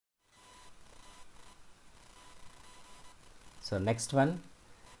So next one,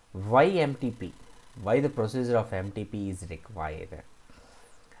 why MTP? Why the procedure of MTP is required?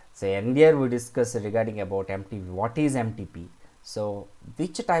 So earlier we discussed regarding about MTP. What is MTP? So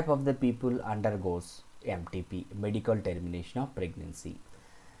which type of the people undergoes MTP, medical termination of pregnancy?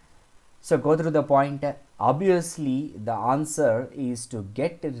 So go through the point. Obviously the answer is to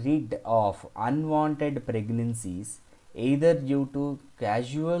get rid of unwanted pregnancies either due to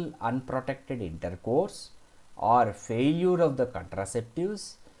casual unprotected intercourse or failure of the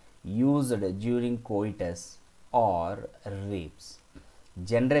contraceptives used during coitus or rapes.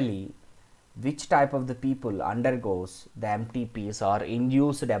 Generally, which type of the people undergoes the MTPs or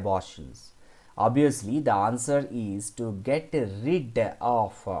induced abortions? Obviously, the answer is to get rid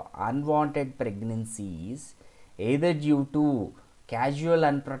of unwanted pregnancies either due to casual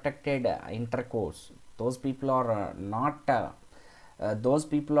unprotected intercourse. Those people are those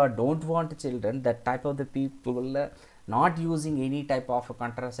people are don't want children. That type of the people not using any type of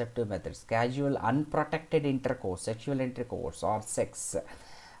contraceptive methods, casual unprotected intercourse, sexual intercourse or sex,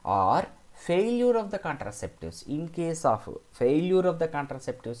 or failure of the contraceptives. In case of failure of the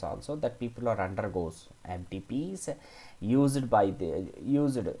contraceptives also, that people are undergoes MTPs used by the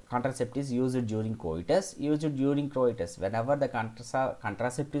contraceptives used during coitus. Whenever the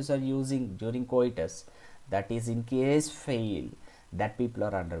contraceptives are using during coitus, that is in case fail, that people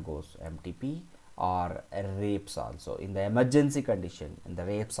are undergoes MTP. Or rapes also, in the emergency condition, in the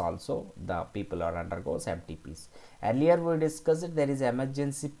rapes also the people are undergoes MTPs. Earlier we discussed there is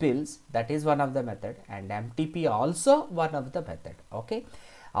emergency pills, that is one of the method, and MTP also one of the method. Okay,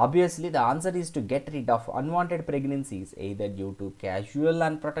 obviously the answer is to get rid of unwanted pregnancies either due to casual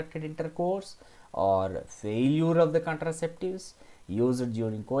unprotected intercourse or failure of the contraceptives used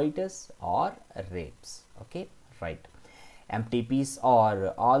during coitus or rapes. Okay, right. MTPs are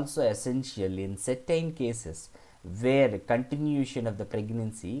also essential in certain cases where continuation of the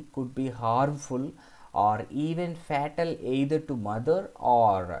pregnancy could be harmful or even fatal either to mother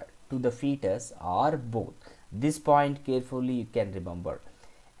or to the fetus or both. This point carefully you can remember.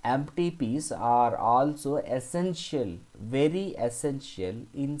 MTPs are also essential, very essential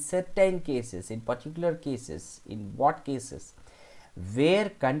in certain cases, in particular cases. In what cases? Where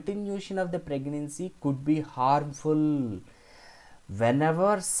continuation of the pregnancy could be harmful.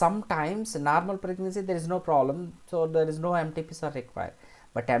 Whenever sometimes normal pregnancy there is no problem, so there is no MTPs are required,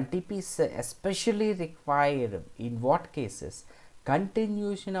 but MTPs especially required in what cases?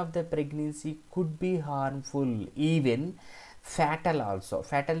 Continuation of the pregnancy could be harmful, even fatal also.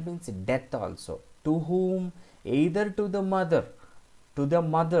 Fatal means death also. To whom? Either to the mother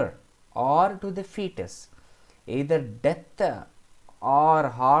or to the fetus. Either death or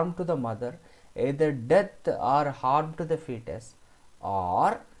harm to the mother, either death or harm to the fetus,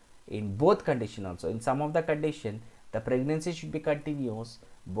 or in both condition also. In some of the condition the pregnancy should be continuous,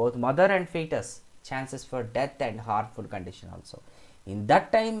 both mother and fetus, chances for death and harmful condition also. In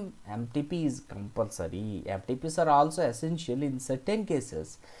that time MTP is compulsory. MTPs are also essential in certain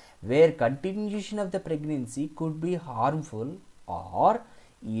cases where continuation of the pregnancy could be harmful or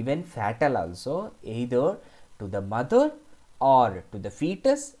even fatal also, either to the mother or to the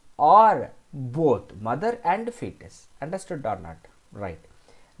fetus or both mother and fetus. Understood or not? Right.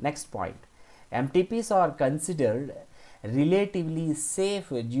 Next point, MTPs are considered relatively safe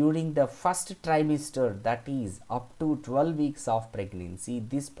during the first trimester, that is up to 12 weeks of pregnancy.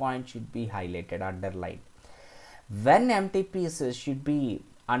 This point should be highlighted, underlined. When MTPs should be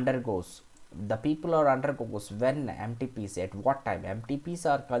undergoes, the people are undergoes when MTPs, at what time? MTPs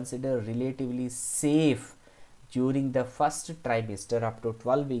are considered relatively safe during the first trimester up to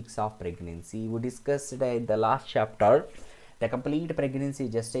 12 weeks of pregnancy. We discussed in the last chapter the complete pregnancy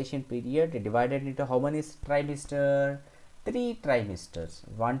gestation period divided into how many trimester? 3 trimesters.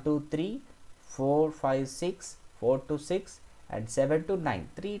 1 to 3, 4, 5, 6, 4 to 6 and 7 to 9.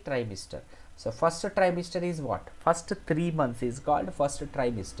 3 trimester. So first trimester is what? First 3 months is called first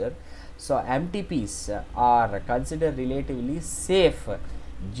trimester. So MTPs are considered relatively safe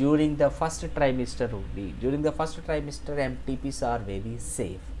during the first trimester only. During the first trimester MTPs are very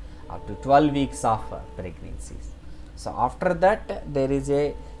safe up to 12 weeks of pregnancies. So after that there is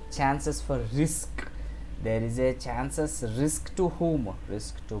a chances for risk. There is a chances risk to whom?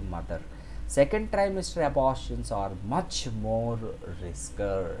 Risk to mother. Second trimester abortions are much more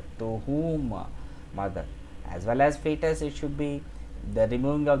riskier. To whom? Mother. As well as fetus, it should be the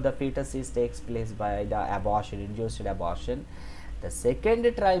removing of the fetus takes place by the abortion, induced abortion. The second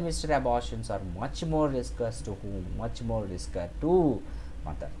trimester abortions are much more riskier to whom? Much more riskier to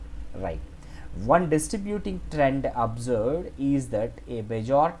mother. Right. One distributing trend observed is that a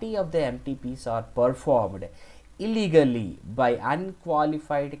majority of the MTPs are performed illegally by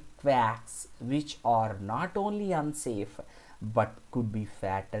unqualified quacks, which are not only unsafe but could be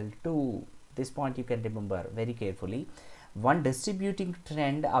fatal too. This point you can remember very carefully. One distributing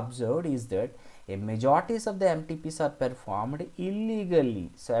trend observed is that a majorities of the MTPs are performed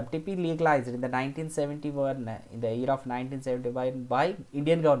illegally. So MTP legalized in the 1971, in the year of 1971 by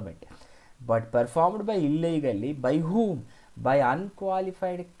Indian government, but performed by illegally by whom? By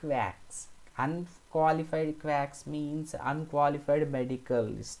unqualified quacks. Unqualified quacks means unqualified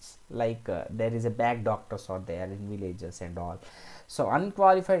medicalists, like there is a back doctors are there in villages and all. So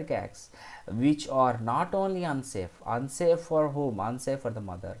unqualified quacks, which are not only unsafe for whom? Unsafe for the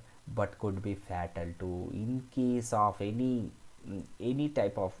mother, but could be fatal too in case of any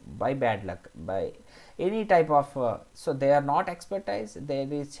type of, by bad luck, by any type of so they are not expertise,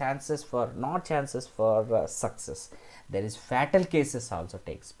 there is chances for, not chances for success, there is fatal cases also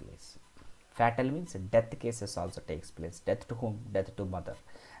takes place. Fatal means death cases also takes place. Death to whom? Death to mother,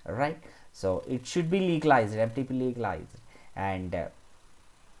 right? So it should be legalized, MTP legalized, and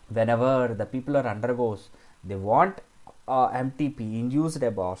whenever the people are undergoes, they want MTP induced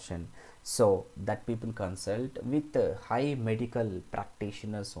abortion, so that people consult with high medical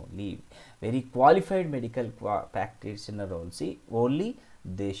practitioners only, very qualified medical practitioner only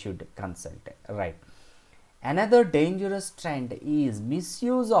they should consult, right? Another dangerous trend is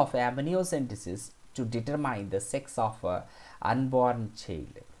misuse of amniocentesis to determine the sex of a unborn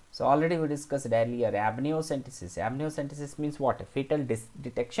child. So already we discussed earlier amniocentesis. Amniocentesis means what? A fetal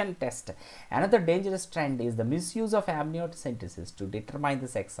detection test. Another dangerous trend is the misuse of amniocentesis to determine the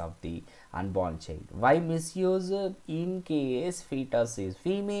sex of the unborn child. Why misuse? In case fetus is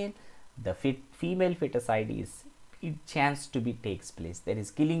female, the female feticide is, it chance to be takes place. There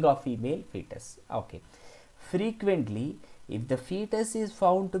is killing of female fetus. Okay. Frequently, if the fetus is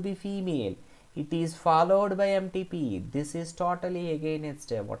found to be female, it is followed by MTP. This is totally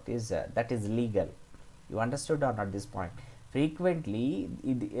against what is that is legal. You understood or not this point? Frequently,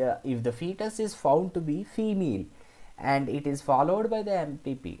 if the fetus is found to be female and it is followed by the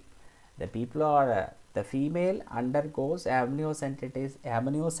MTP, the people are the female undergoes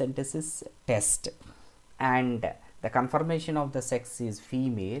amniocentesis test, and the confirmation of the sex is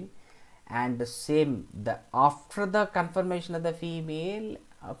female, and the same, the after the confirmation of the female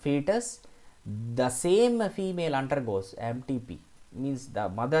fetus, the same female undergoes MTP, means the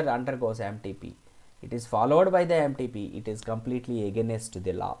mother undergoes MTP, it is followed by the MTP, it is completely against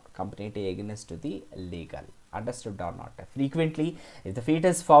the law, completely against to the legal. Understood or not? Frequently, if the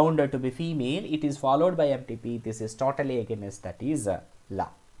fetus found to be female, it is followed by MTP, this is totally against that is law,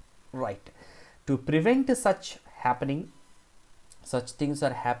 right? To prevent such happening, such things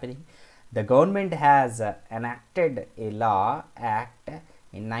are happening, the government has enacted a law act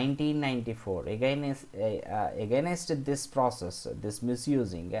in 1994 against this process, this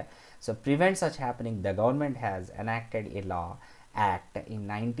misusing. So prevent such happening, the government has enacted a law act in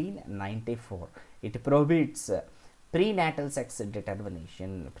 1994. It prohibits prenatal sex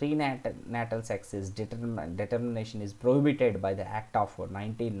determination. Prenatal sex is determination is prohibited by the act of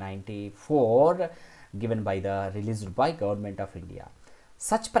 1994 given by the released by government of India.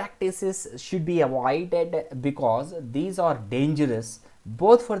 Such practices should be avoided because these are dangerous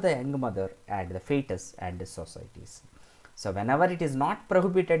both for the young mother and the fetus and the societies. So whenever it is not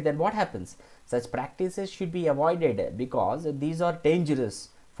prohibited, then what happens? Such practices should be avoided because these are dangerous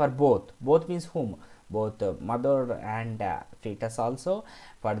for both. Both means whom? Both mother and fetus also,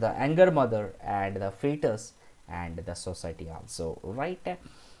 for the younger mother and the fetus and the society also, right?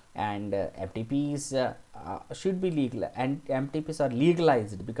 And MTPs should be legal, and MTPs are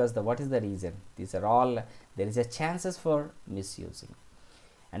legalized because the what is the reason? These are all, there is a chances for misusing.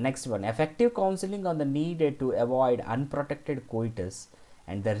 And next one, effective counseling on the need to avoid unprotected coitus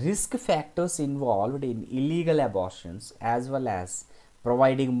and the risk factors involved in illegal abortions, as well as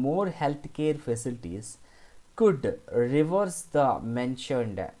providing more healthcare facilities, could reverse the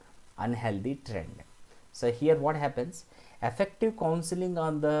mentioned unhealthy trend. So here what happens? Effective counseling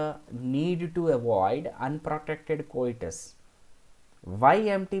on the need to avoid unprotected coitus. Why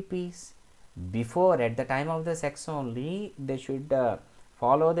MTPs? Before, at the time of the sex only, they should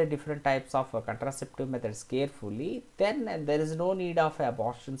follow the different types of contraceptive methods carefully, then there is no need of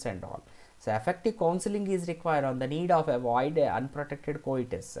abortions and all. So effective counseling is required on the need of avoid unprotected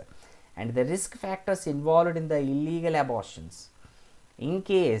coitus and the risk factors involved in the illegal abortions. In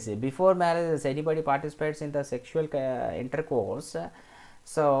case before marriage anybody participates in the sexual intercourse,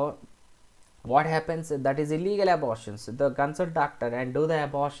 so what happens? That is illegal abortions. The consult doctor and do the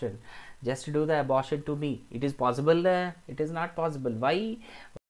abortion. Just do the abortion to me. It is possible? It is not possible. Why?